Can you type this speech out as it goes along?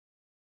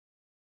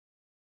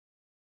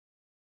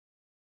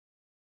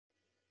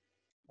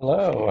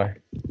Hello.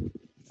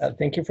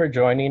 Thank you for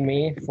joining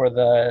me for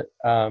the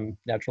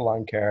Natural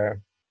Lawn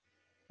Care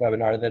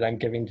webinar that I'm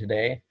giving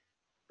today.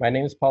 My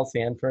name is Paul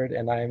Sanford,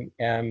 and I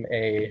am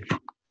a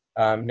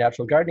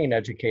natural gardening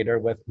educator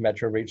with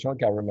Metro Regional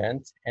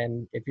Government.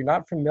 And if you're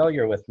not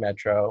familiar with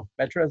Metro,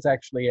 Metro is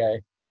actually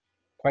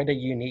quite a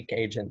unique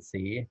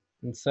agency.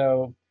 And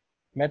so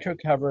Metro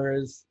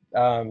covers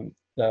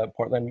the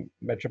Portland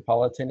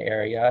metropolitan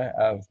area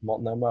of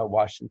Multnomah,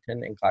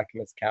 Washington, and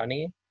Clackamas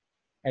County.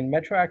 And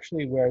Metro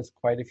actually wears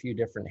quite a few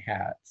different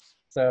hats.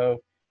 So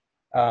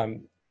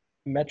um,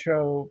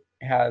 Metro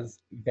has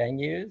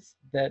venues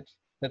that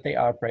they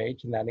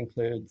operate, and that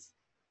includes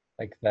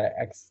like the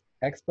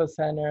Expo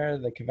Center,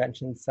 the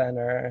Convention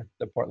Center,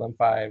 the Portland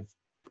Five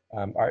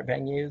art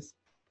venues.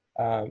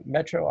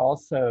 Metro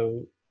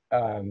also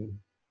um,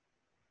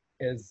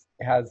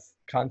 has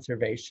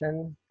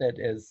conservation that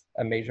is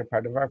a major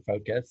part of our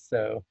focus.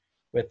 So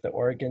with the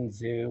Oregon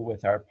Zoo,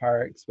 with our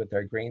parks, with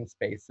our green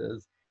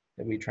spaces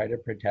that we try to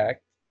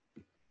protect.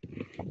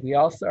 We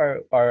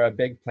also are a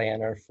big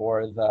planner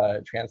for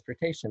the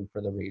transportation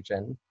for the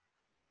region,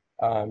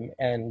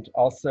 and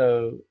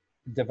also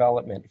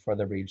development for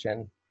the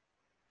region.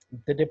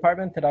 The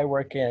department that I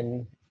work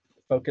in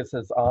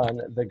focuses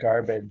on the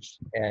garbage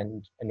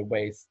and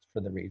waste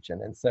for the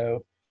region. And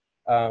so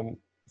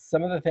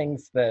some of the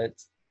things that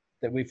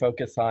we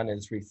focus on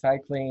is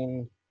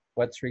recycling,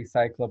 what's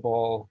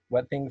recyclable,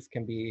 what things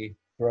can be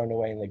thrown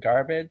away in the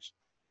garbage.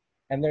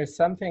 And there's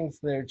some things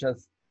that are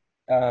just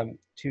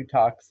too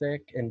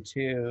toxic and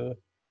too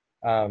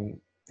um,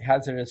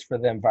 hazardous for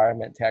the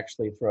environment to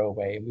actually throw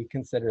away. We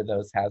consider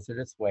those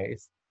hazardous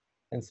waste.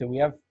 And so we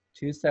have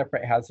two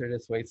separate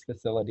hazardous waste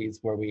facilities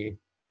where we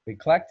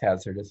collect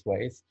hazardous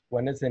waste.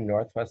 One is in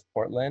Northwest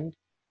Portland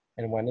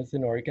and one is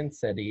in Oregon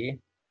City.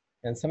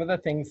 And some of the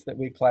things that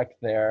we collect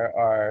there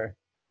are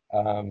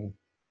um,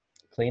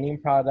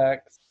 cleaning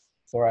products,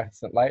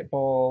 fluorescent light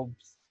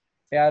bulbs,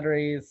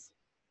 batteries,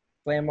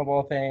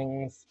 flammable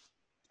things.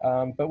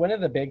 But one of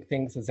the big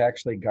things is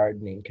actually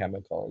gardening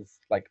chemicals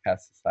like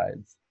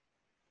pesticides.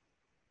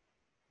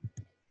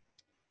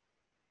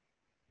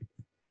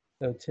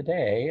 So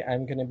today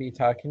I'm going to be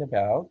talking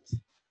about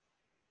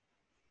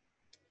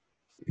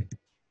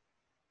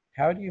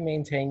how do you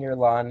maintain your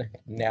lawn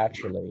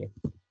naturally?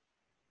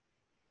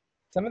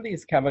 Some of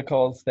these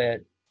chemicals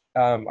that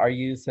are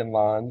used in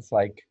lawns,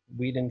 like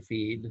weed and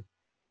feed,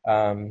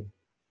 um,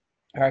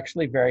 are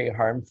actually very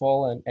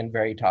harmful and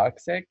very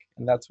toxic.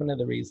 And that's one of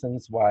the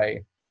reasons why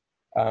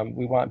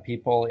we want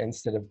people,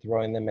 instead of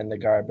throwing them in the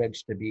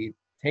garbage, to be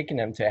taking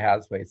them to a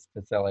haz waste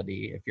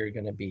facility if you're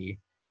going to be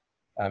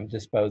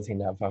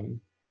disposing of them.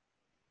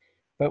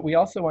 But we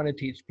also want to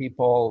teach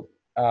people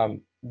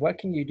what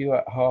can you do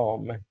at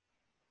home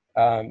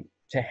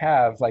to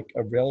have like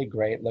a really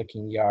great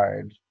looking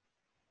yard,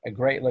 a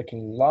great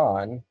looking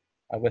lawn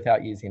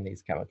without using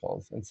these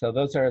chemicals. And so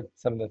those are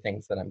some of the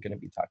things that I'm going to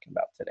be talking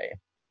about today.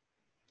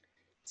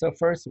 So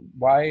first,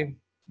 why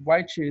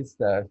choose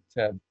to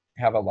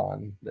have a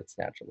lawn that's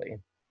naturally?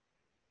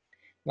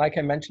 Like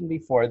I mentioned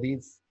before,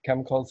 these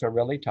chemicals are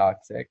really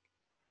toxic.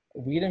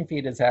 Weed and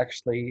feed is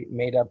actually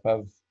made up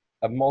of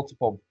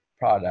multiple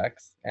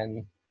products,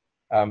 and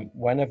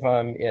one of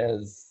them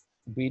is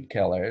weed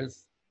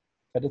killers,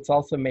 but it's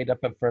also made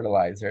up of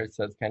fertilizer,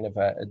 so it's kind of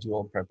a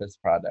dual purpose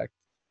product.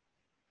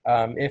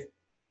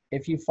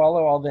 If you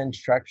follow all the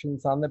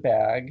instructions on the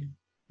bag,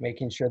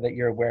 making sure that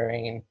you're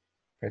wearing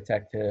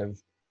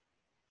protective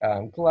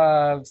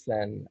gloves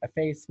and a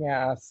face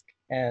mask,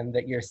 and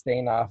that you're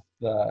staying off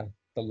the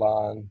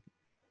lawn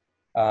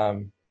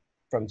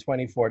from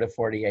 24 to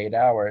 48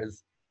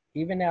 hours,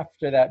 even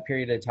after that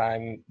period of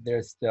time,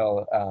 there's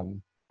still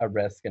a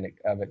risk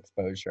of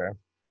exposure.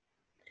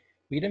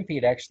 Weed and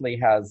feed actually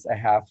has a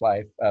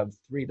half-life of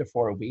 3 to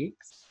 4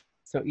 weeks.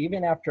 So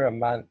even after a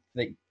month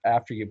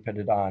after you put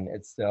it on,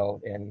 it's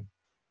still in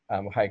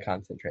high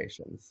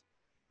concentrations.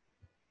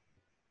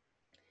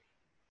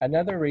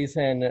 Another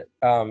reason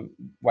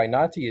why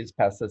not to use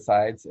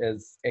pesticides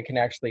is it can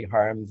actually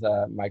harm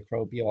the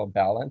microbial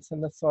balance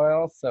in the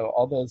soil. So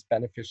all those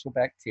beneficial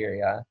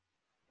bacteria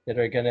that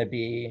are going to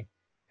be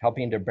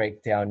helping to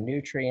break down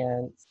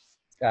nutrients,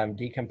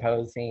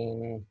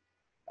 decomposing,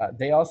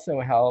 they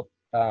also help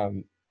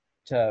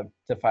to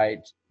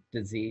fight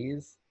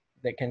disease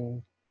that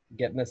can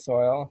get in the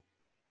soil.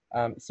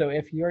 So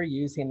if you're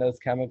using those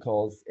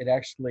chemicals, it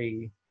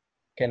actually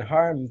can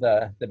harm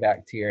the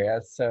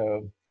bacteria.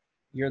 So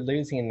you're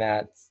losing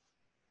that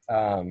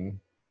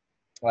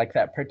like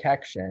that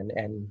protection,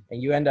 and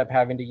you end up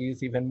having to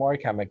use even more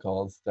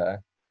chemicals to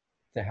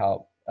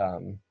help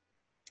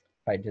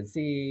fight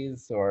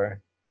disease or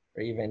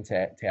even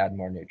to add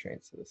more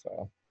nutrients to the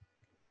soil.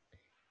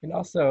 And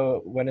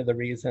also one of the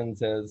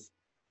reasons is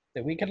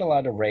that we get a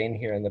lot of rain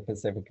here in the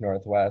Pacific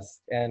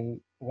Northwest, and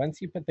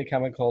once you put the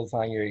chemicals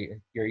on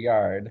your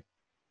yard,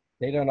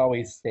 they don't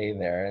always stay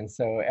there. And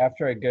so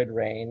after a good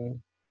rain,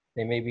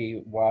 they may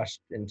be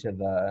washed into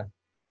the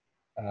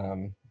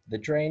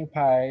drain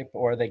pipe,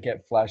 or they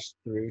get flushed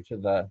through to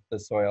the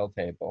soil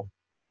table,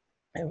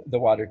 the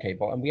water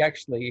table. And we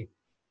actually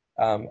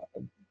um,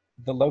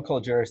 the local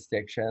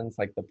jurisdictions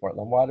like the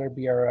Portland Water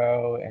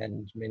Bureau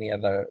and many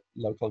other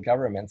local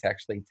governments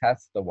actually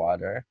test the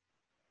water,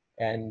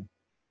 and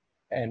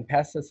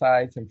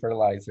pesticides and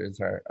fertilizers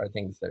are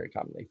things that are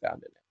commonly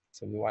found in it.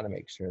 So we want to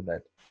make sure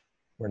that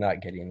we're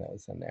not getting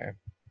those in there.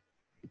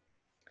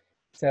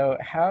 So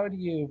how do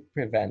you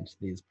prevent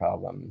these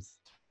problems?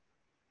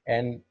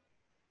 And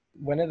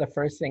one of the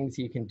first things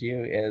you can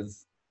do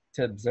is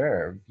to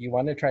observe. You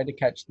want to try to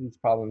catch these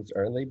problems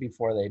early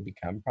before they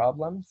become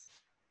problems.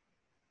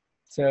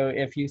 So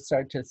if you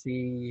start to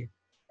see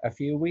a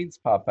few weeds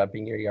pop up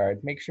in your yard,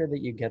 make sure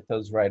that you get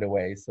those right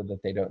away so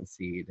that they don't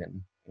seed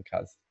and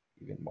cause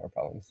even more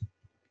problems.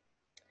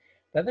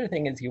 The other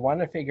thing is you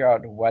want to figure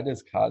out what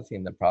is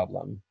causing the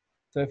problem.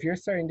 So if you're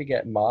starting to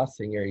get moss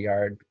in your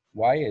yard,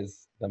 why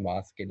is the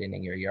moss getting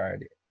in your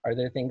yard? Are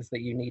there things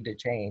that you need to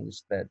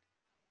change that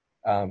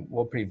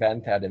will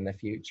prevent that in the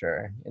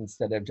future,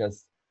 instead of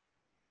just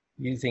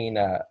using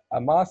a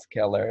moss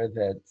killer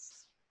that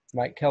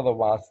might kill the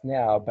moss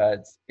now,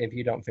 but if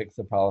you don't fix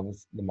the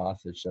problems, the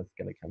moss is just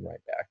going to come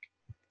right back.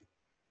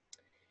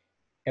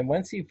 And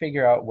once you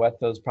figure out what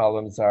those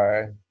problems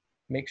are,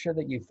 make sure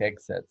that you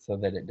fix it so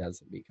that it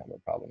doesn't become a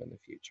problem in the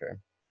future.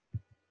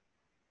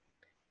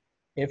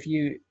 If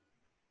you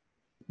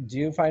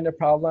do find a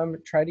problem,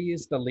 try to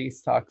use the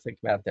least toxic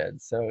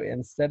method. So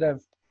instead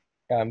of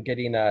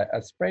getting a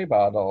spray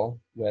bottle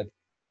with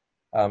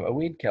a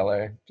weed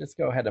killer, just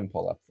go ahead and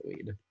pull up the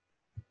weed.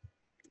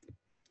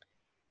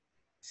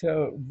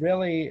 So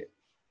really,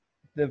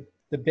 the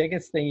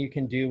biggest thing you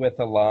can do with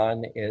a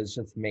lawn is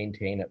just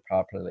maintain it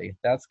properly.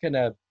 That's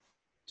gonna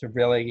to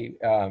really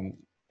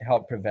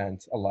help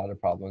prevent a lot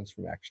of problems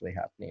from actually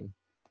happening.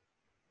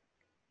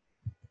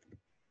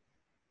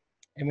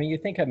 And when you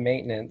think of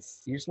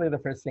maintenance, usually the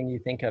first thing you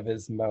think of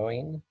is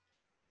mowing.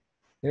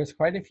 There's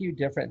quite a few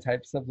different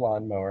types of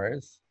lawn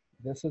mowers.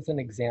 This is an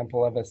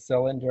example of a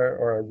cylinder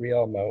or a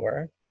reel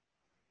mower.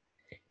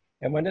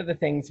 And one of the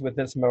things with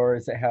this mower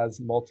is it has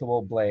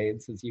multiple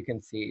blades, as you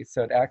can see.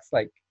 So it acts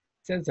like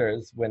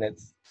scissors when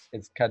it's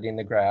cutting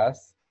the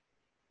grass.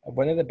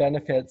 One of the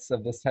benefits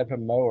of this type of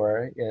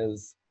mower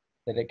is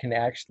that it can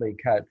actually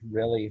cut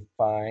really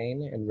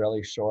fine and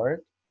really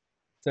short.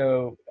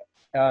 So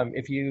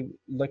if you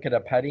look at a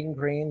putting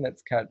green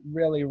that's cut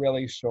really,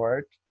 really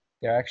short,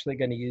 they're actually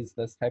going to use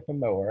this type of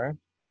mower.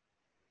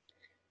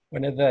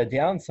 One of the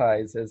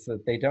downsides is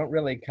that they don't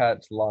really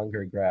cut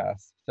longer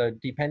grass. So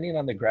depending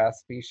on the grass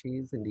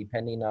species and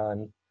depending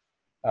on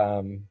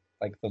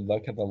like the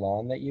look of the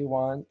lawn that you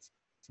want,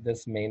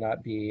 this may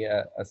not be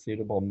a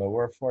suitable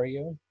mower for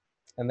you.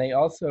 And they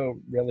also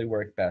really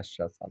work best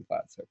just on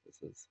flat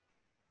surfaces.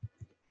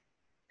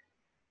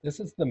 This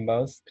is the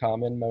most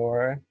common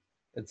mower.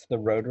 It's the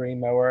rotary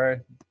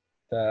mower.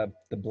 The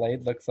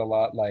blade looks a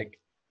lot like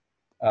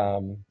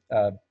an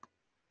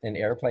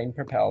airplane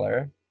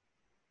propeller.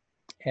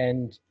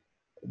 And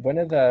one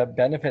of the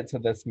benefits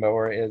of this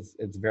mower is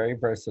it's very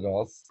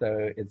versatile.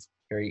 So it's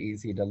very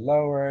easy to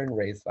lower and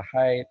raise the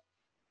height.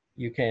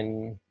 You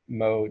can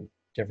mow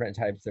different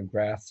types of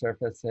grass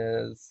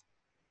surfaces,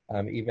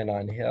 even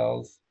on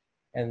hills.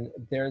 And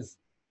there's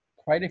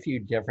quite a few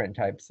different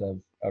types of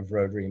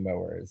rotary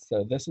mowers.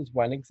 So this is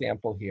one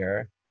example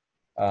here.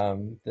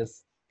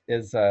 This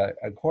is a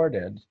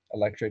corded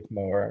electric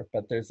mower,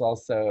 but there's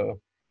also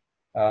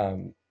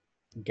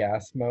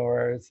gas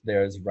mowers,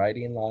 there's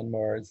riding lawn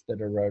mowers that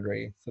are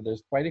rotary. So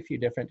there's quite a few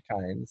different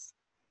kinds.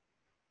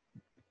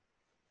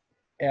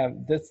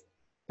 And this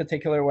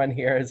particular one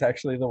here is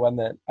actually the one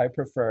that I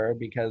prefer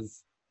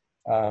because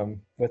I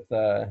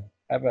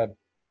have a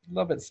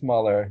little bit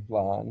smaller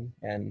lawn,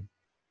 and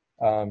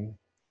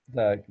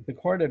the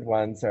corded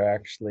ones are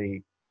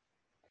actually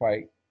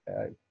quite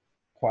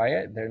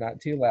quiet. They're not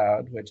too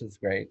loud, which is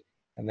great.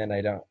 And then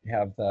I don't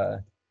have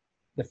the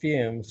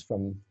fumes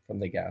from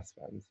the gas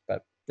ones,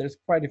 but there's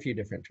quite a few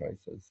different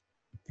choices.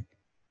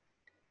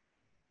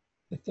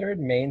 The third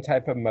main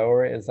type of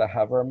mower is a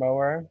hover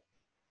mower.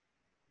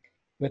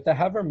 With the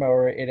hover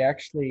mower, it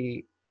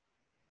actually,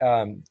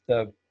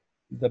 the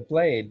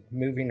blade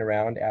moving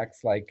around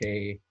acts like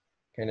a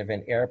kind of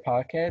an air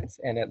pocket,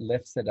 and it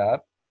lifts it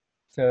up.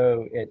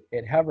 So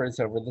it hovers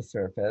over the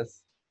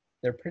surface.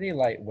 They're pretty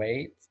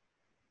lightweight.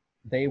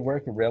 They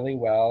work really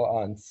well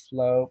on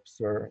slopes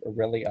or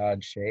really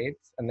odd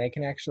shapes, and they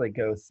can actually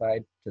go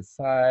side to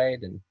side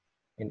and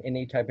in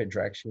any type of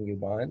direction you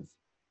want.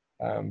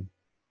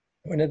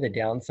 One of the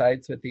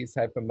downsides with these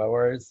type of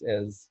mowers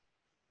is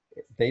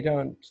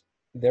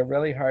they're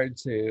really hard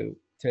to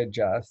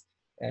adjust,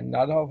 and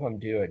not all of them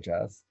do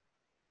adjust.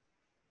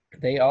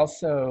 They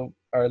also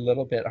are a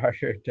little bit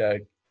harder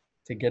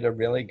to get a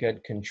really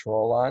good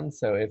control on.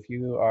 So if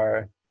you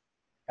are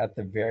at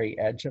the very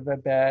edge of a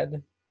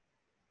bed,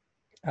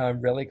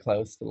 really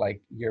close to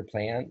like your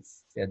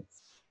plants,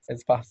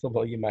 it's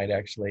possible you might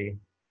actually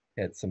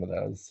hit some of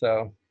those.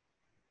 So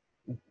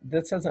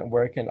this doesn't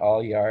work in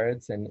all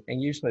yards, and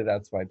usually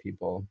that's why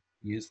people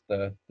use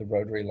the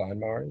rotary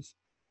lawnmowers.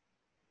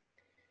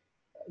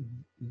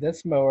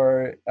 This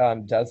mower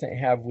doesn't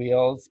have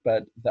wheels,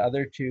 but the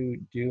other two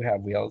do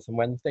have wheels. And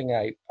one thing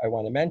I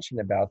want to mention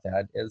about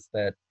that is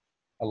that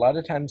a lot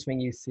of times when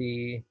you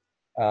see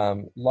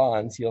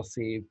lawns, you'll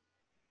see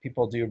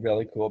people do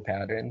really cool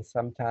patterns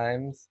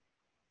sometimes.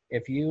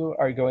 If you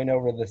are going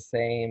over the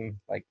same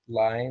like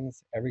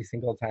lines every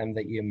single time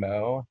that you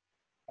mow,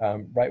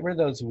 right where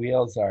those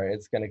wheels are,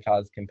 it's going to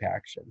cause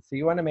compaction. So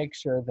you want to make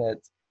sure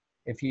that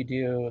if you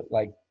do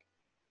like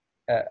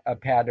a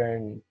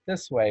pattern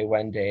this way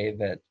one day,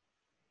 that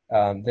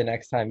the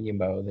next time you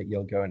mow, that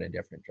you'll go in a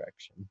different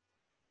direction.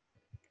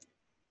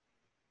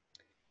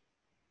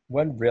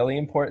 One really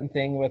important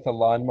thing with a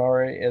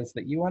lawnmower is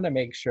that you want to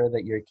make sure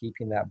that you're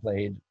keeping that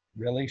blade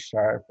really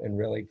sharp and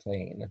really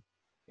clean.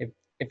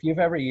 If you've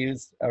ever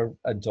used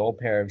a dull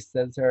pair of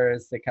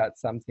scissors to cut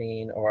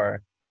something,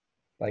 or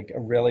like a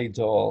really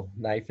dull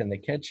knife in the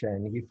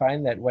kitchen, you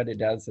find that what it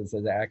does is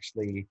it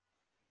actually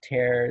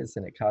tears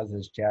and it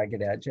causes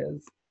jagged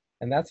edges.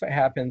 And that's what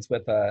happens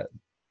with the,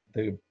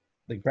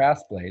 the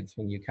grass blades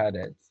when you cut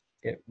it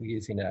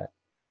using a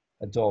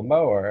dull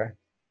mower.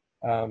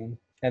 And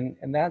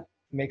that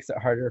makes it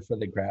harder for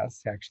the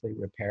grass to actually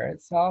repair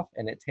itself,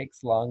 and it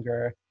takes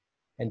longer.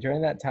 And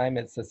during that time,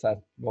 it's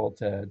susceptible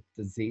to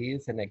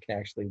disease and it can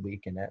actually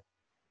weaken it.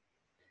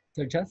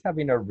 So just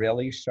having a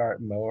really sharp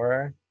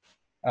mower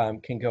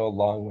can go a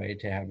long way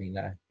to having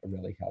a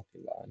really healthy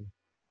lawn.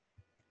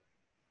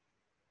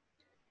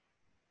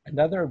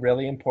 Another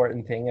really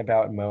important thing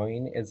about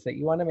mowing is that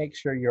you want to make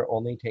sure you're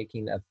only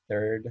taking a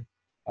third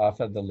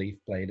off of the leaf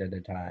blade at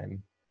a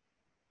time.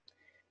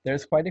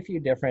 There's quite a few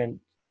different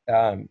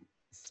um,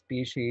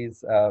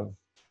 species of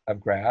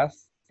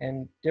grass,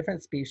 and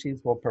different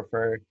species will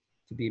prefer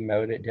to be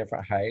mowed at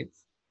different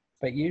heights.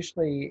 But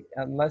usually,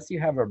 unless you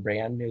have a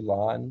brand new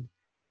lawn,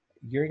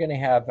 you're going to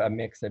have a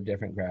mix of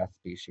different grass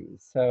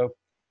species. So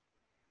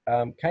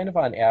kind of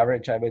on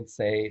average, I would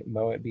say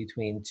mow it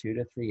between 2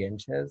 to 3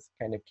 inches,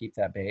 kind of keep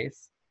that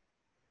base.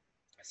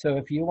 So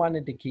if you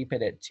wanted to keep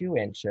it at 2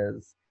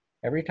 inches,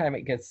 every time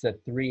it gets to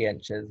 3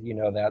 inches, you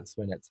know that's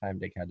when it's time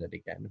to cut it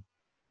again.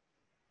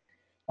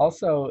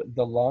 Also,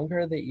 the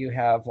longer that you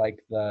have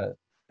like the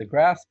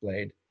grass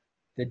blade,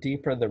 the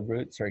deeper the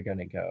roots are going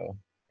to go.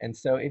 And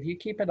so if you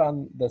keep it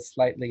on the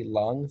slightly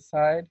long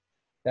side,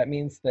 that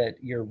means that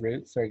your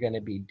roots are going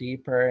to be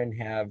deeper and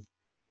have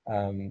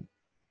um,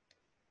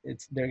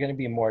 they're going to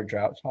be more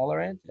drought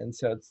tolerant, and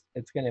so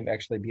it's going to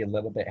actually be a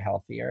little bit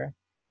healthier.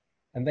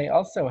 And they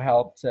also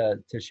help to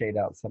shade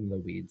out some of the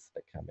weeds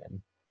that come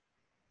in.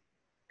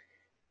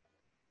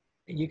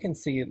 You can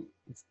see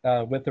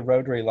with the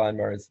rotary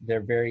lawnmowers,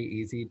 they're very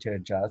easy to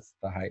adjust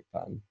the height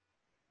on.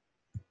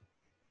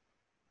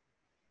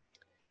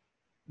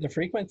 The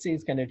frequency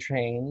is going to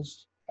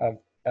change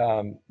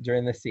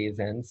during the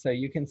season. So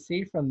you can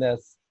see from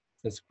this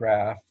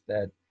graph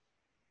that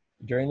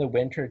during the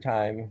winter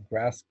time,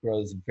 grass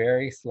grows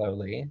very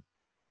slowly.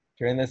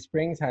 During the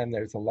springtime,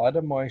 there's a lot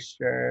of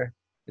moisture.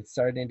 It's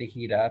starting to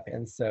heat up,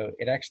 and so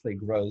it actually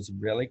grows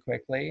really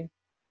quickly.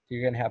 So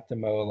you're going to have to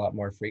mow a lot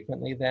more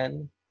frequently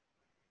then.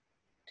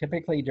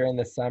 Typically during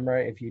the summer,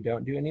 if you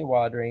don't do any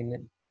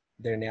watering,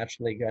 they're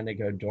naturally going to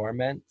go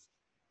dormant.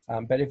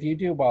 But if you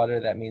do water,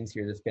 that means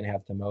you're just going to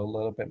have to mow a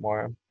little bit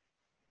more.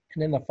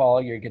 And in the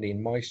fall, you're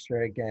getting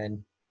moisture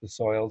again. The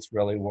soil's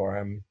really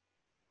warm,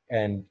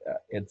 and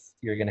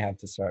you're going to have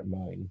to start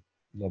mowing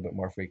a little bit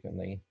more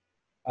frequently.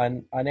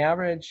 On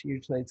average,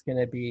 usually it's going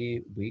to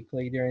be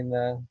weekly during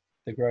the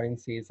growing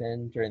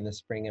season, during the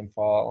spring and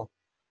fall.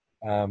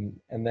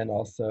 And then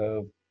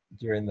also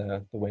during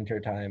the winter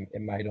time,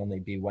 it might only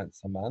be once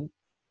a month.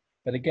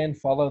 But again,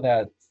 follow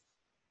that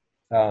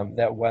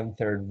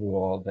 1/3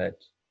 rule, that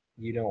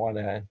you don't want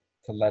to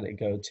let it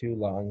go too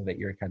long that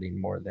you're cutting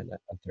more than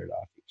a third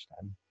off each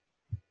time.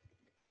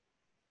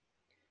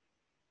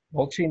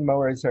 Mulching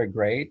mowers are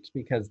great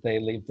because they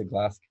leave the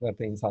grass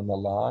clippings on the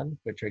lawn,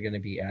 which are going to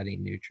be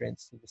adding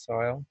nutrients to the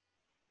soil.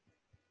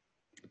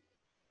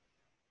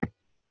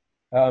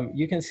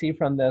 You can see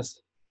from this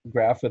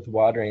graph with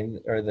watering,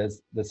 or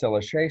this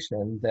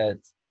illustration, that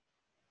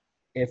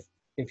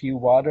if you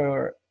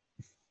water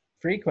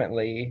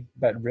frequently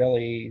but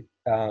really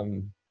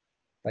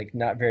like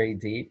not very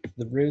deep,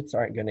 the roots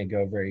aren't going to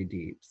go very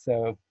deep.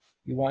 So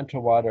you want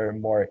to water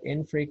more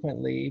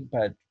infrequently,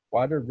 but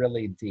water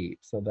really deep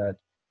so that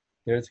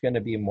there's going to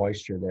be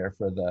moisture there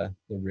for the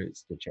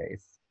roots to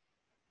chase.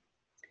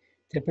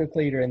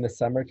 Typically during the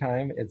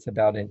summertime, it's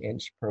about 1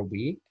 inch per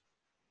week.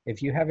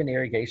 If you have an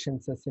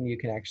irrigation system, you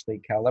can actually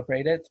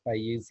calibrate it by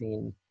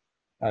using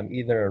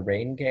either a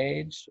rain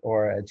gauge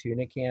or a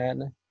tuna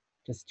can.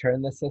 Just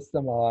turn the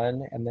system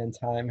on and then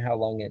time how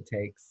long it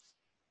takes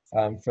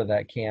for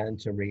that can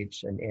to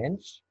reach 1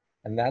 inch.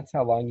 And that's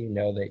how long you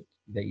know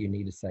that you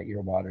need to set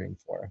your watering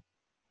for.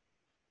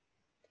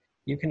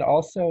 You can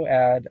also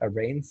add a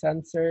rain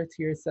sensor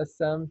to your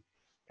system.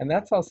 And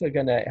that's also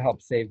going to help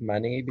save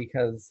money,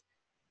 because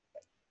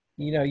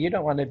you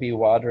don't want to be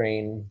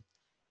watering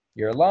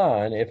your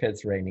lawn if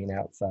it's raining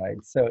outside.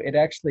 So it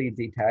actually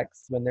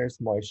detects when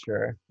there's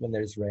moisture, when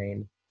there's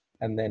rain,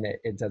 and then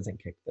it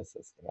doesn't kick the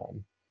system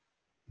on.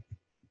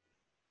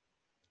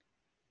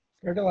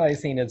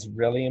 Fertilizing is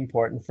really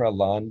important for a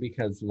lawn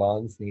because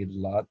lawns need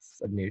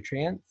lots of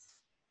nutrients.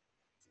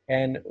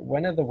 And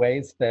one of the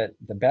ways that,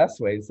 the best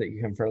ways that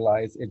you can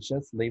fertilize, it's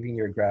just leaving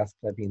your grass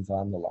clippings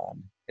on the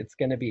lawn. It's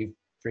going to be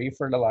free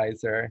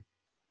fertilizer,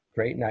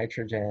 great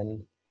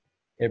nitrogen.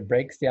 It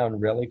breaks down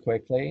really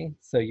quickly,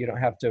 so you don't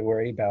have to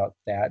worry about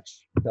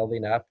thatch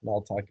building up, and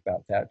I'll talk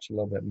about thatch a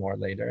little bit more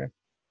later.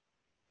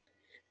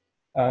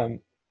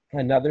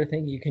 Another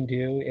thing you can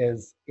do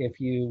is if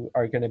you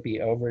are going to be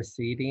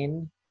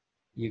overseeding,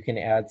 you can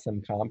add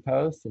some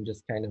compost and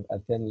just kind of a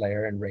thin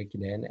layer and rake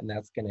it in, and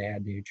that's going to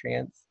add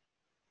nutrients.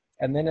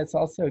 And then it's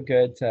also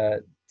good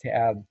to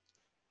add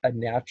a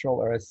natural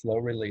or a slow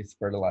release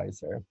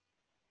fertilizer.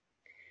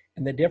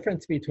 And the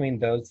difference between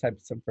those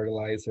types of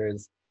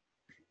fertilizers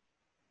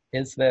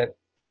is that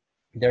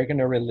they're going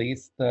to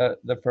release the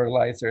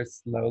fertilizer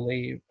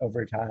slowly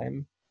over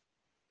time.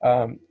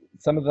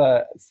 Some of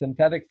the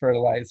synthetic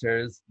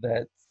fertilizers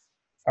that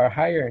are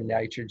higher in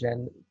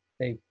nitrogen,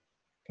 they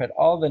put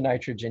all the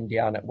nitrogen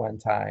down at one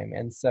time.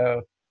 And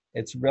so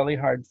it's really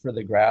hard for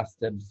the grass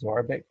to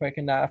absorb it quick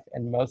enough.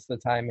 And most of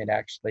the time it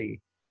actually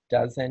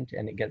doesn't,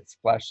 and it gets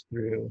flushed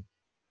through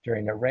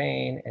during a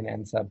rain and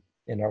ends up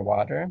in our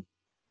water.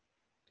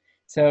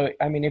 So,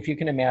 I mean, if you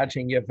can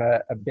imagine, you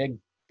have a big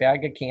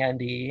bag of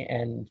candy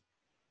and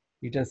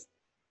you just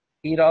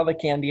eat all the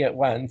candy at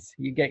once,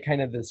 you get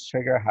kind of this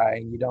sugar high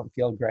and you don't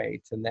feel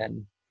great, and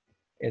then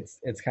it's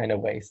kind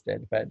of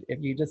wasted. But if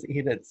you just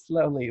eat it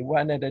slowly,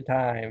 one at a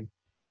time,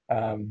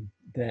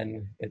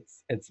 then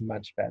it's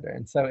much better.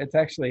 And so it's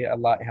actually a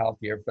lot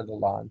healthier for the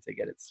lawn to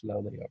get it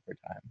slowly over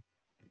time.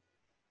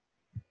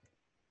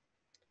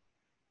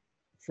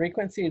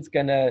 Frequency is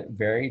going to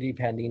vary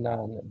depending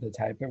on the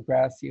type of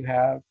grass you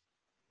have.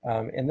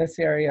 In this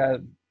area,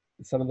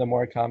 some of the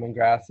more common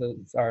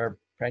grasses are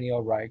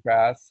perennial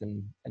ryegrass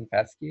and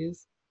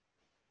fescues.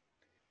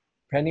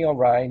 Perennial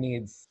rye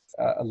needs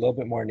a little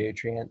bit more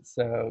nutrients,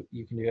 so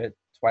you can do it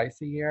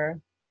twice a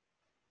year.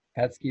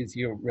 Fescues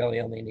you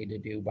really only need to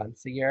do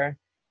once a year.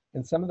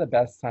 And some of the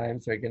best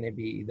times are going to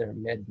be either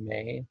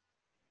mid-May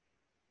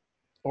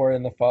or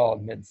in the fall,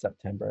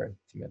 mid-September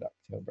to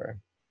mid-October.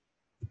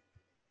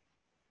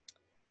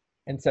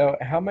 And so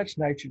how much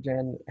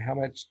nitrogen, how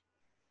much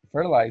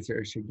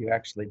fertilizer should you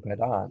actually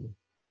put on?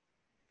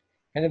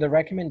 Kind of the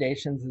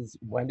recommendations is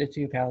 1 to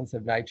 2 pounds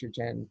of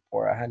nitrogen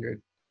for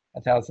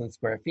 1,000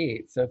 square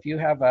feet. So if you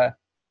have a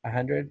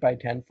 100 by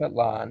 10 foot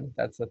lawn,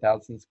 that's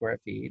 1,000 square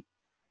feet.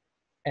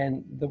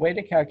 And the way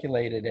to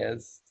calculate it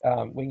is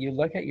when you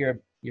look at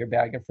your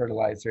bag of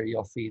fertilizer,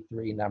 you'll see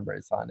 3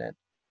 numbers on it.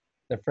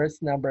 The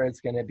first number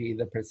is going to be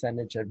the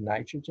percentage of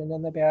nitrogen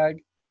in the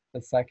bag.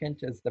 The second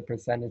is the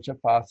percentage of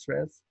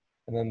phosphorus.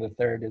 And then the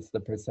third is the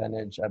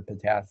percentage of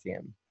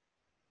potassium.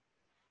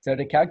 So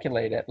to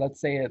calculate it, let's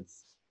say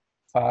it's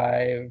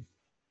 5,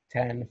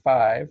 10,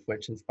 5,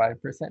 which is 5%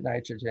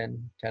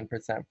 nitrogen,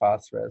 10%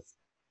 phosphorus,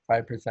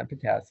 5%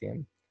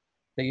 potassium.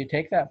 So you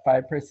take that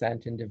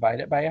 5% and divide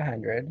it by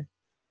 100,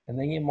 and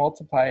then you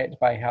multiply it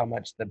by how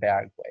much the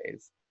bag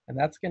weighs. And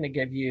that's going to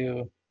give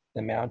you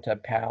the amount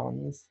of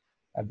pounds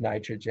of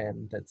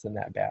nitrogen that's in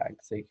that bag.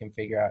 So you can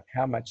figure out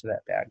how much of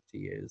that bag to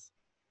use.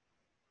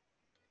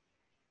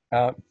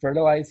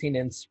 Fertilizing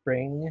in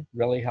spring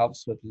really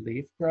helps with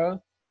leaf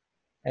growth,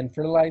 and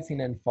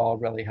fertilizing in fall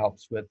really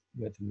helps with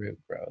root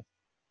growth.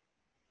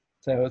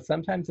 So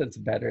sometimes it's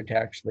better to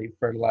actually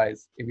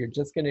fertilize. If you're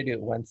just going to do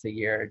it once a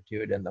year,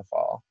 do it in the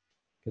fall,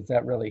 because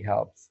that really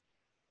helps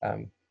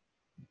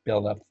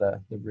build up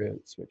the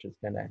roots, which is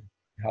going to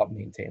help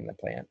maintain the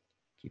plant,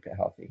 keep it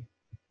healthy.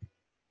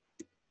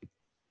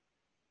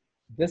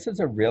 This is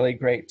a really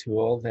great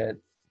tool that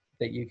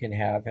you can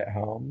have at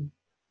home.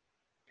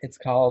 It's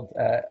called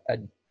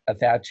a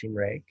thatching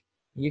rake.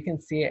 You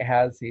can see it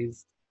has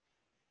these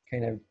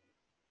kind of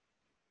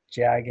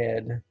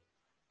jagged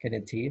kind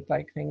of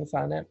teeth-like things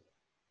on it.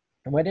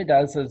 And what it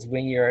does is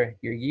when you're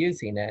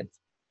using it,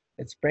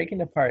 it's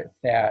breaking apart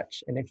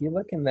thatch. And if you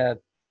look in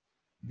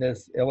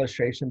this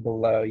illustration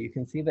below, you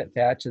can see that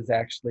thatch is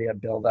actually a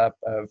buildup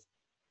of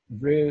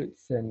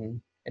roots and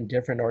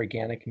different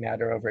organic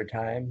matter over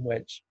time,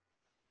 which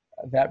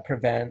that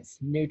prevents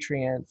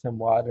nutrients and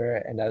water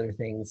and other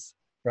things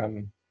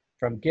from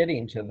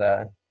getting to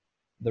the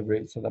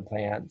roots of the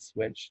plants,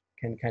 which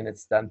can kind of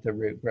stunt the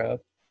root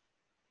growth.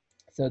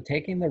 So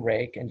taking the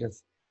rake and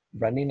just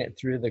running it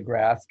through the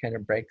grass kind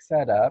of breaks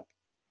that up.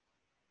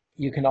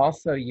 You can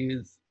also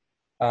use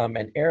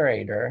an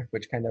aerator,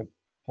 which kind of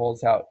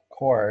pulls out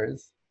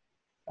cores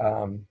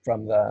from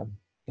the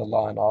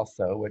lawn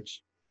also,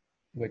 which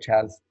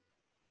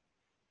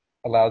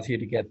allows you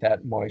to get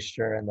that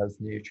moisture and those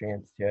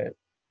nutrients to it.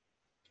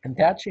 And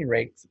thatching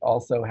rakes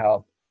also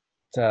help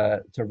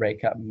to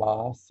rake up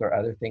moss or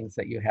other things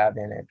that you have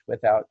in it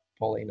without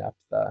pulling up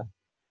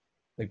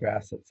the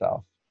grass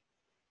itself.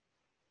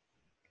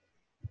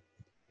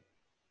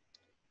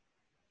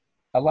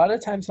 A lot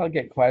of times I'll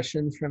get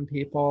questions from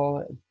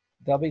people.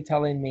 They'll be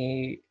telling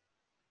me,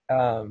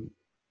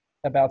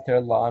 about their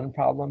lawn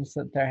problems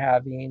that they're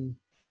having.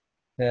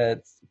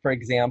 That, for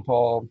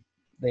example,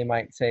 they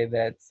might say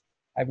that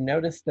I've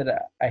noticed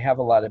that I have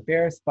a lot of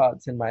bare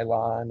spots in my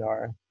lawn,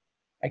 or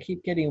I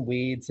keep getting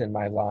weeds in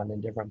my lawn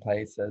in different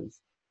places.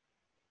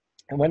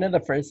 And one of the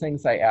first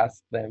things I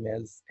ask them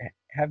is,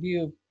 have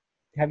you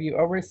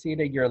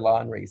overseeded your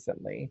lawn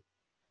recently?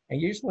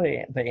 And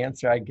usually the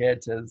answer I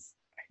get is,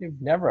 I've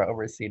never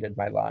overseeded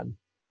my lawn.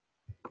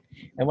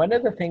 And one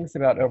of the things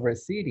about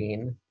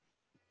overseeding,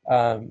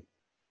 um,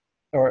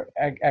 or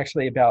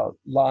actually about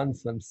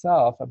lawns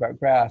themselves, about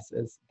grass,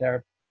 is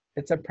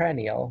it's a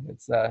perennial.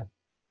 It's a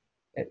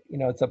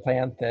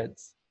plant that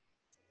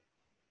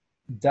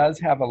does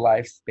have a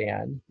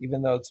lifespan,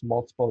 even though it's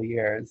multiple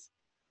years.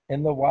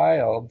 In the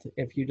wild,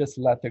 if you just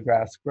let the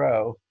grass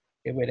grow,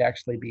 it would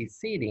actually be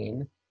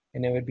seeding,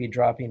 and it would be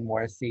dropping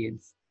more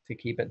seeds to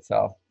keep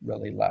itself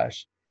really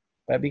lush.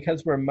 But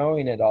because we're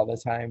mowing it all the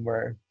time,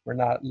 we're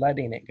not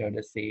letting it go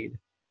to seed.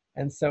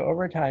 And so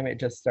over time, it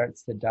just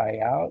starts to die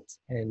out.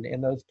 And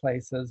in those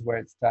places where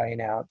it's dying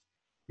out,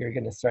 you're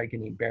going to start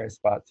getting bare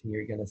spots and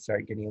you're going to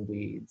start getting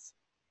weeds.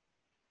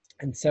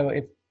 And so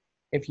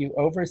if you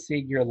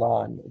overseed your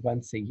lawn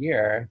once a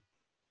year,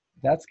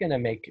 that's going to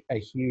make a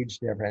huge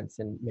difference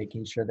in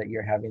making sure that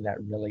you're having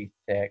that really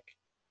thick,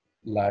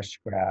 lush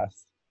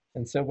grass.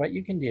 And so what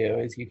you can do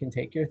is you can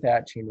take your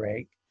thatching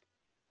rake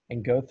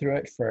and go through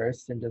it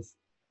first and just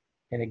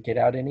kind of get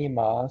out any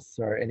moss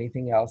or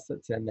anything else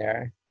that's in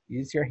there.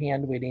 Use your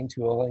hand weeding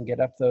tool and get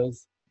up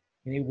those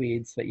any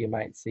weeds that you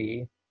might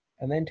see.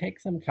 And then take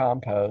some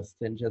compost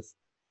and just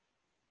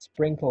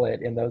sprinkle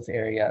it in those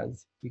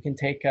areas. You can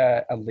take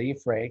a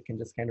leaf rake and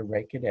just kind of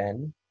rake it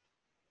in.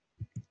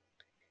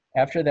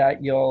 After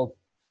that, you'll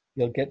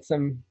get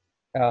some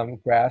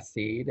grass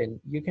seed, and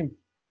you can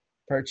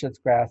purchase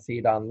grass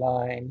seed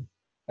online.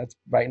 That's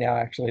right now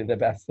actually the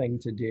best thing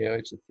to do,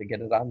 is just to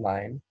get it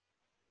online.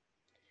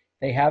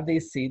 They have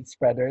these seed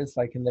spreaders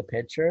like in the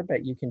picture,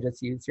 but you can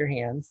just use your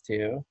hands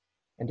too,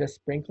 and just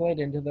sprinkle it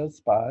into those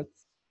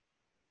spots.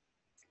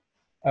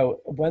 Oh,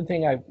 one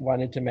thing I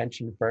wanted to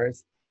mention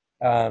first,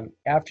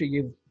 after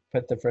you've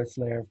put the first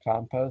layer of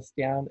compost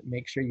down,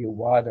 make sure you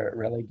water it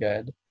really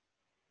good,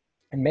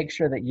 and make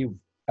sure that you've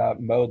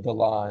mowed the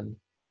lawn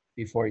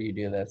before you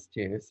do this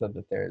too, so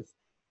that there's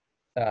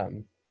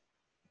um,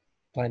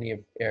 plenty of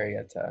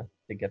area to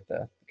get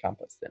the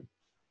compost in.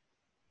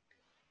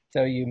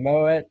 So you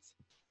mow it,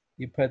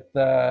 you put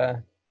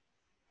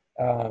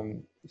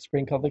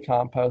sprinkle the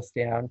compost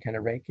down, kind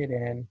of rake it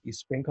in, you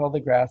sprinkle the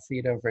grass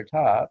seed over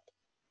top.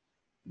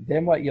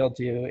 Then what you'll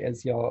do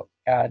is you'll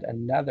add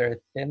another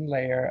thin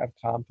layer of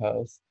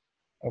compost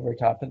over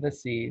top of the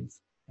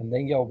seeds, and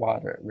then you'll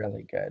water it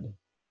really good.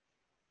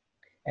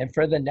 And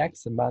for the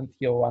next month,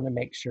 you'll want to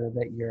make sure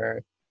that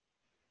you're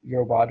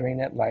watering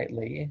it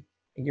lightly.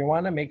 And you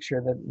want to make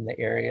sure that in the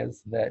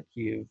areas that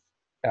you've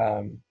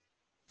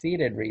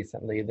seeded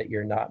recently that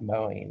you're not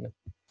mowing.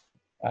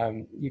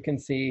 You can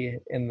see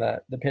in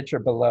the picture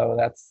below,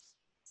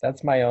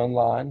 that's my own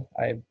lawn.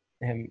 I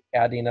am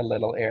adding a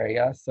little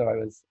area, so I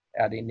was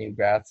adding new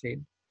grass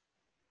seed.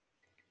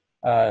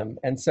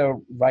 And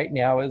so right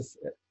now is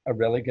a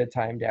really good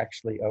time to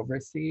actually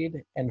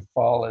overseed, and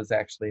fall is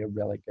actually a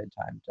really good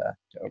time to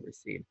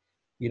overseed.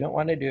 You don't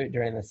want to do it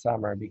during the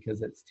summer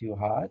because it's too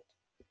hot,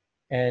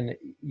 and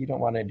you don't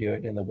want to do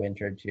it in the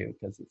winter too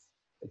because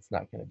it's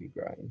not going to be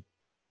growing.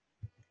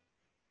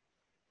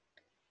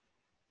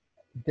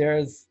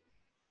 There's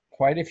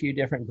quite a few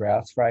different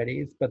grass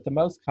varieties, but the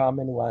most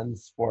common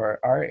ones for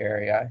our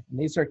area, and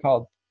these are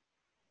called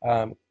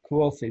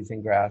cool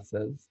season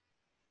grasses.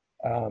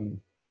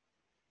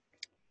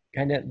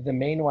 Kind of the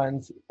main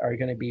ones are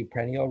going to be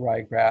perennial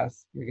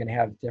ryegrass. You're going to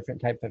have different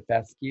type of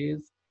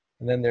fescues,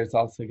 and then there's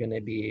also going to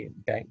be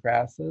bent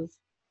grasses.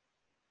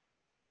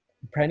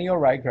 Perennial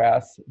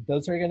ryegrass,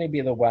 those are going to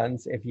be the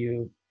ones if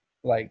you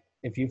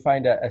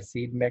find a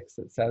seed mix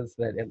that says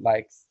that it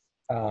likes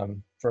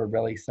for a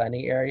really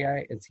sunny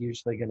area, it's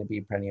usually going to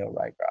be perennial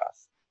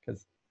ryegrass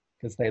because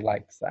they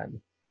like sun.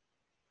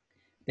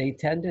 They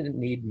tend to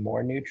need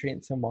more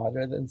nutrients and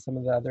water than some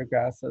of the other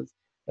grasses,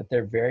 but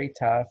they're very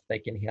tough. They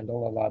can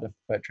handle a lot of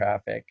foot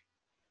traffic.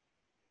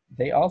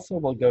 They also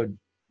will go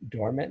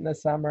dormant in the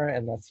summer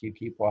unless you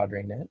keep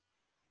watering it.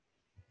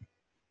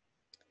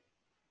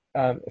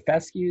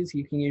 Fescues,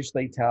 you can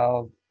usually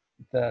tell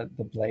the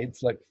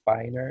blades look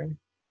finer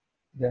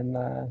than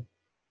the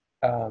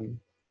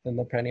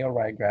perennial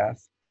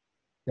ryegrass.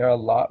 They're a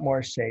lot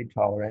more shade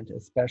tolerant,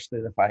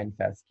 especially the fine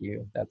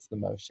fescue. That's the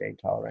most shade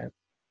tolerant.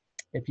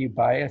 If you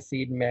buy a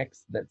seed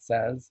mix that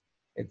says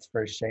it's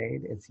for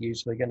shade, it's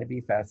usually going to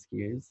be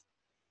fescues.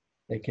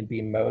 They can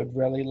be mowed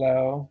really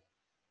low.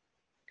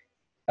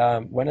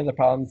 One of the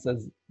problems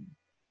is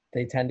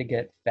they tend to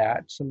get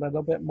thatched a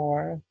little bit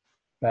more,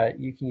 but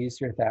you can use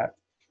your thatch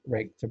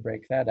rake to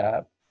break that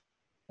up.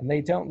 And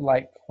they don't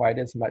like quite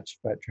as much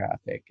foot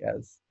traffic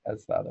as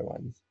the other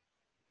ones.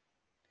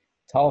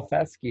 Tall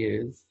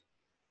fescues,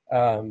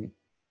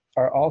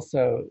 are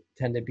also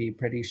tend to be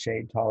pretty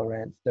shade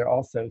tolerant. They're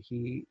also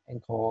heat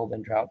and cold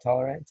and drought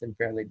tolerant and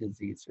fairly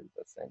disease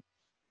resistant.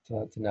 So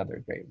that's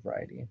another great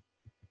variety.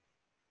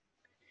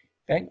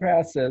 Bent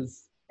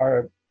grasses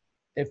are,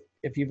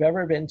 if you've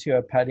ever been to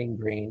a putting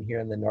green here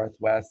in the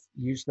Northwest,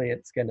 usually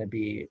it's going to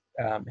be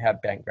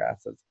have bent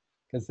grasses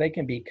because they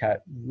can be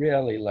cut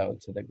really low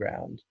to the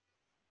ground.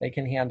 They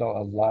can handle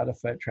a lot of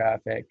foot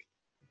traffic.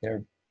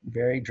 They're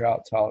very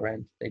drought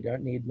tolerant. They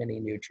don't need many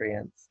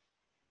nutrients.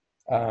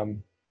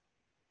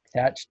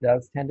 Thatch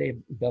does tend to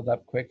build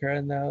up quicker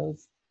in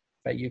those,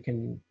 but you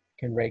can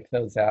rake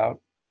those out.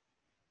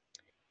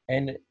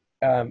 And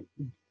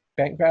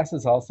bent grass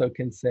is also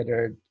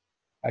considered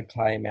a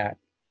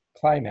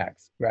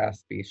climax grass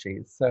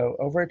species. So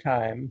over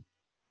time,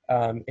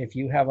 if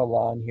you have a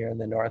lawn here in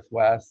the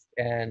Northwest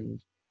and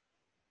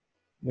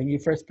when you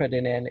first put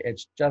it in,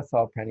 it's just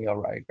all perennial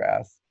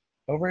ryegrass.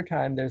 Over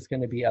time, there's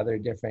going to be other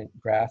different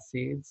grass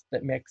seeds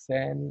that mix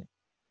in,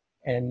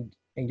 and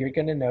you're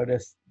going to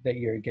notice that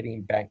you're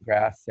getting bent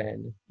grass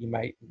in. You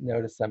might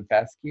notice some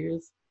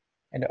fescues,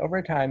 and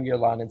over time, your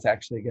lawn is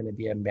actually going to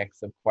be a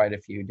mix of quite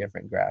a few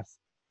different grass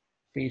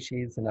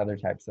species and other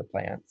types of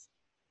plants.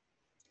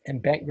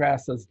 And bent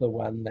grass is the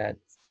one that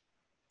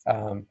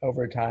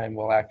over time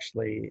will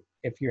actually,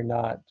 if you're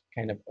not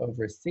kind of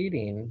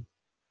overseeding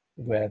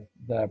with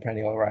the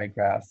perennial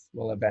ryegrass,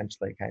 will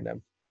eventually kind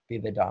of be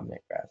the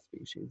dominant grass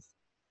species.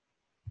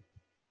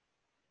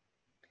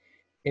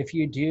 If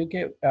you do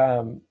get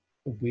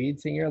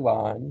weeds in your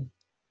lawn,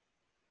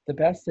 the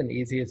best and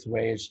easiest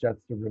way is just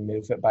to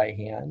remove it by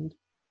hand.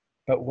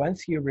 But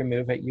once you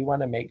remove it, you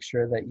want to make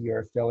sure that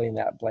you're filling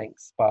that blank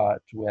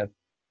spot with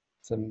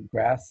some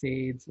grass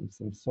seeds and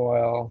some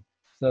soil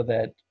so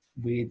that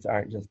weeds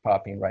aren't just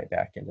popping right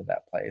back into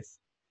that place.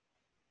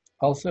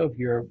 Also, if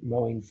you're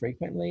mowing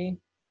frequently,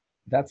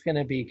 that's going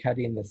to be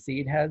cutting the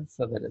seed heads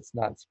so that it's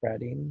not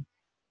spreading.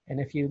 And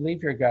if you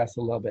leave your grass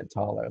a little bit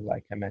taller,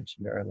 like I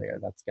mentioned earlier,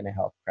 that's going to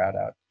help crowd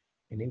out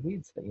any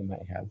weeds that you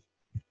might have.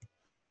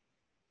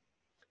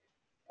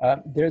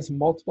 There's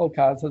multiple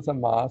causes of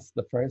moss.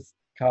 The first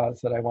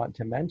cause that I want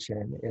to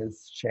mention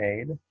is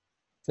shade.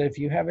 So if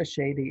you have a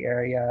shady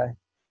area,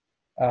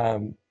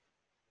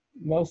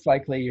 most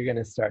likely you're going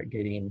to start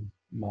getting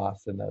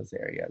moss in those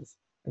areas.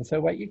 And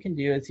so what you can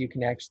do is you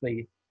can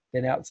actually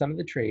thin out some of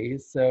the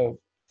trees. So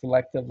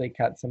selectively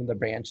cut some of the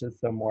branches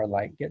so more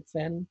light gets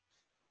in.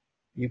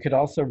 You could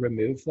also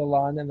remove the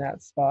lawn in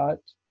that spot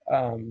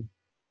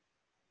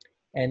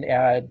and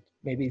add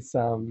maybe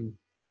some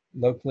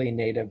locally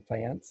native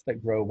plants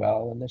that grow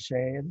well in the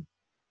shade.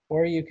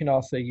 Or you can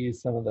also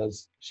use some of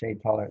those shade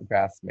tolerant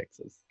grass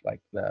mixes like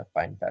the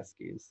fine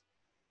fescues.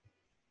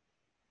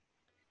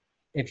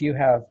 If you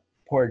have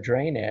poor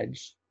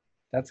drainage,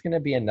 that's going to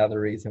be another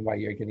reason why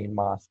you're getting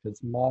moss,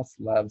 because moss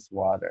loves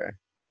water.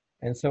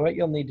 And so what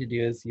you'll need to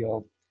do is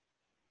you'll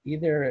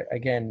either,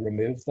 again,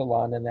 remove the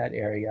lawn in that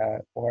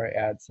area or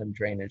add some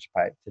drainage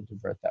pipe to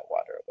divert that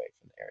water away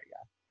from the area.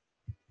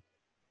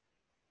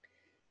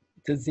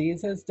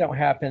 Diseases don't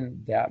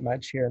happen that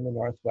much here in the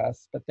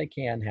Northwest, but they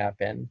can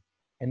happen.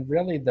 And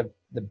really the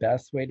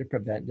best way to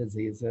prevent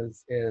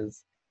diseases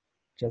is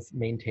just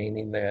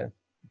maintaining the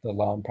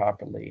lawn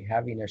properly,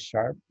 having a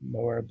sharp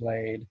mower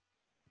blade.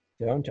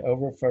 Don't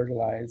over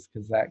fertilize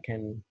because that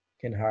can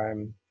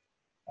harm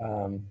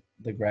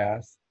the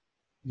grass.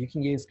 You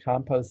can use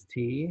compost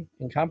tea,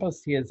 and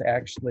compost tea is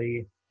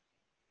actually,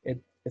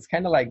 it's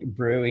kind of like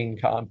brewing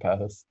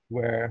compost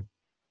where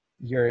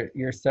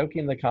you're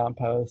soaking the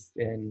compost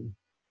in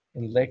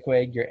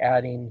liquid. You're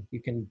adding,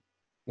 you can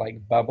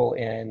like bubble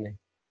in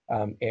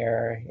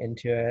air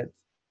into it,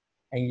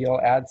 and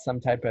you'll add some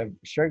type of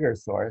sugar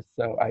source.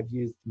 So I've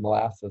used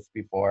molasses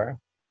before.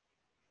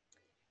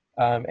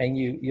 And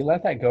you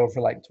let that go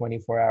for like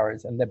 24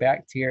 hours, and the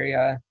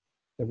bacteria,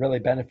 the really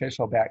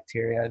beneficial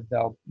bacteria,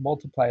 they'll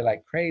multiply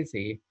like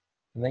crazy,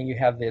 and then you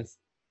have this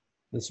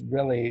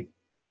really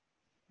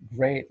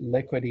great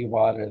liquidy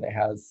water that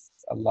has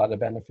a lot of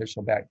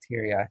beneficial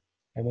bacteria.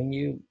 And when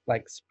you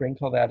like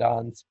sprinkle that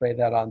on, spray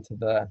that onto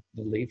the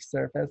leaf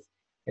surface,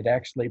 it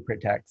actually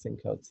protects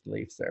and coats the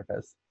leaf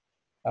surface.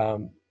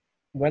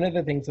 One of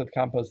the things with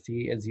compost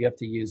tea is you have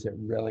to use it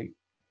really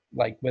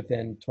like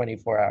within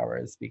 24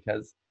 hours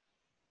because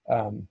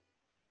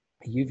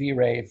UV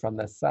ray from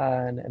the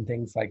sun and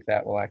things like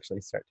that will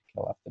actually start to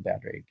kill off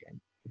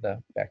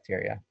the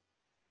bacteria.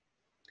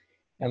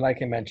 And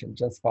like I mentioned,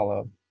 just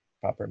follow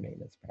proper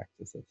maintenance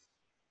practices.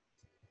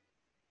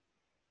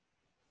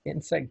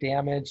 Insect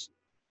damage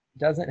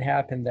doesn't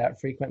happen that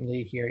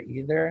frequently here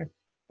either,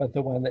 but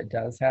the one that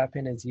does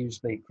happen is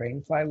usually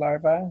crane fly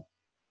larvae.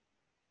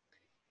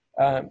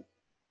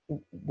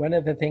 One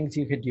of the things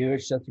you could do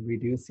is just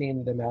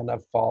reducing the amount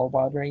of fall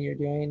watering you're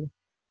doing.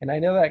 And I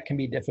know that can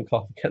be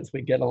difficult because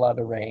we get a lot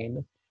of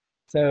rain.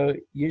 So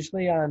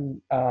usually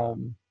on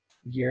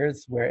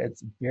years where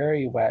it's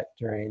very wet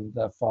during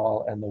the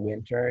fall and the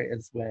winter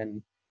is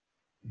when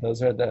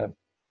those are the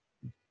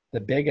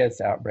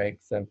biggest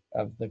outbreaks of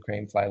the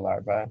crane fly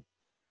larvae.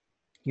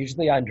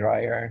 Usually on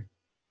drier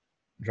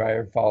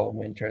drier fall and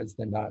winters,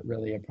 then not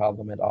really a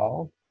problem at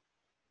all.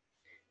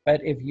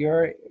 But if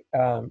you're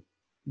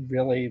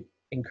really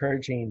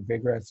encouraging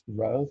vigorous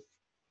growth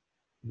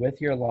with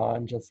your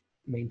lawn, just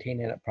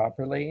maintaining it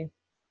properly,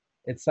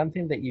 it's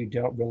something that you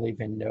don't really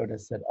even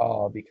notice at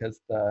all because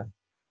the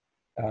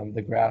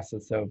grass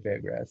is so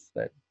vigorous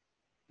that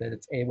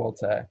it's able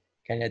to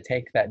kind of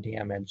take that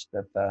damage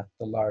that the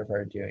larvae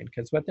are doing.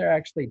 Because what they're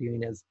actually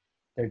doing is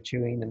they're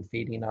chewing and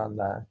feeding on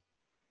the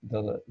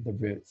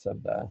roots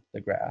of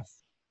the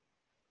grass.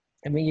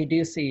 And when you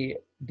do see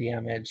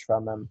damage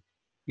from them,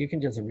 you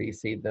can just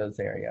reseed those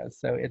areas.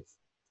 So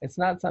it's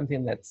not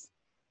something that's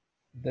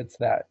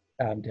that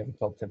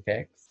difficult to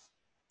fix.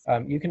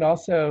 You can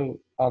also,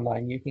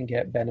 online, you can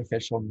get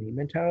beneficial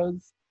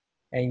nematodes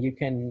and you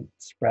can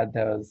spread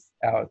those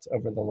out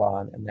over the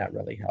lawn and that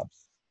really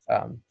helps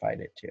fight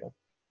it too.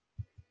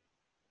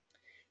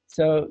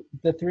 So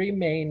the three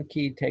main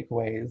key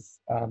takeaways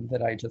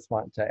that I just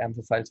want to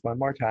emphasize one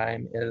more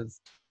time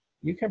is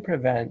you can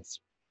prevent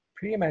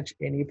pretty much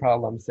any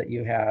problems that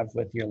you have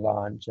with your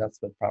lawn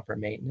just with proper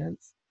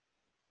maintenance.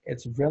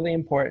 It's really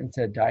important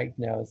to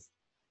diagnose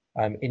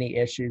any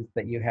issues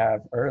that you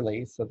have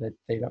early so that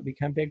they don't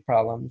become big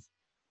problems,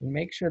 and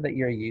make sure that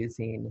you're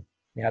using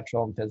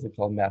natural and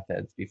physical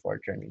methods before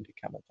turning to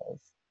chemicals.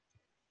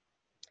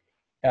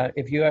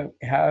 If you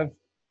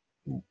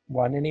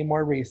want any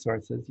more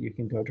resources, you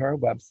can go to our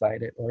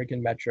website at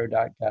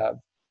oregonmetro.gov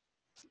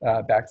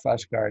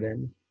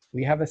 /garden.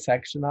 We have a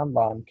section on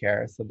lawn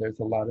care, so there's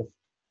a lot of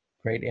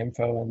great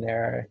info in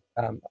there.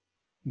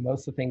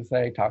 Most of the things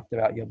that I talked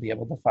about, you'll be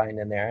able to find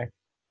in there.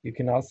 You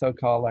can also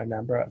call our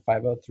number at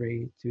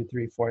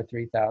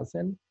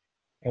 503-234-3000,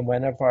 and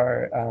one of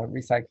our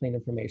recycling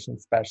information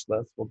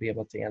specialists will be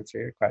able to answer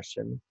your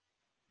question.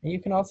 And you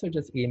can also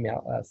just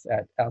email us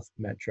at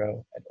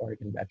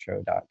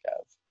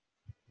askmetro@oregonmetro.gov.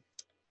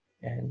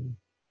 And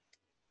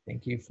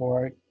thank you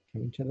for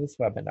coming to this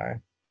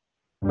webinar.